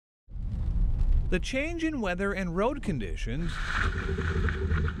The change in weather and road conditions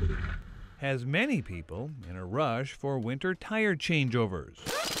has many people in a rush for winter tire changeovers.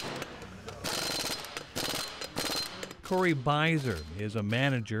 Corey Beiser is a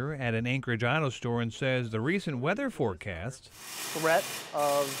manager at an Anchorage auto store and says the recent weather forecasts threat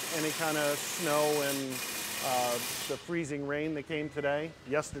of any kind of snow and the freezing rain that came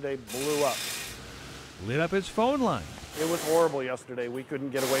yesterday blew up. lit up his phone line. It was horrible yesterday. We couldn't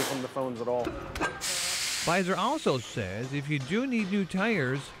get away from the phones at all. Beiser also says if you do need new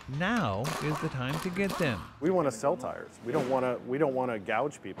tires, now is the time to get them. We want to sell tires. We don't want to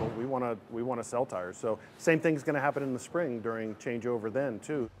gouge people. We want to sell tires. So same thing's going to happen in the spring during changeover then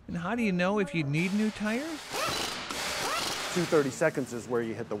too. And how do you know if you need new tires? 230 seconds is where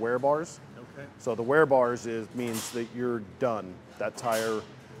you hit the wear bars. Okay. So the wear bars means that you're done. That tire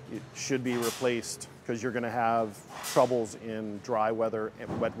should be replaced because you're going to have troubles in dry weather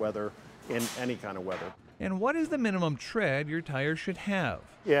and wet weather, in any kind of weather. And what is the minimum tread your tire should have?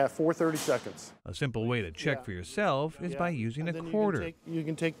 Yeah, 430 seconds. A simple way to check for yourself is by using a then quarter. You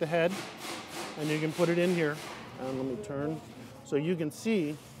can take the head and you can put it in here. And let me turn. So you can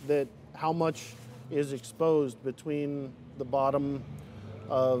see that how much is exposed between the bottom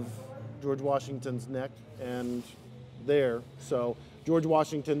of George Washington's neck and there. So George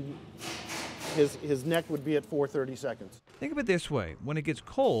Washington, his neck would be at 430 seconds. Think of it this way. When it gets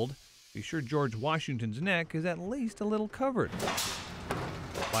cold, be sure George Washington's neck is at least a little covered.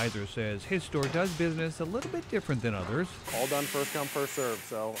 Beiser says his store does business a little bit different than others. All done first come, first serve.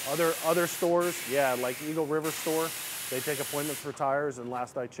 So other stores, yeah, like Eagle River store, they take appointments for tires, and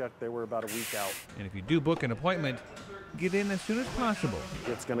last I checked, they were about a week out. And if you do book an appointment, get in as soon as possible.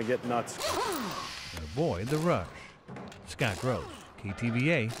 It's going to get nuts. And avoid the rush. Scott Gross,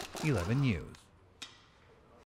 KTVA 11 News.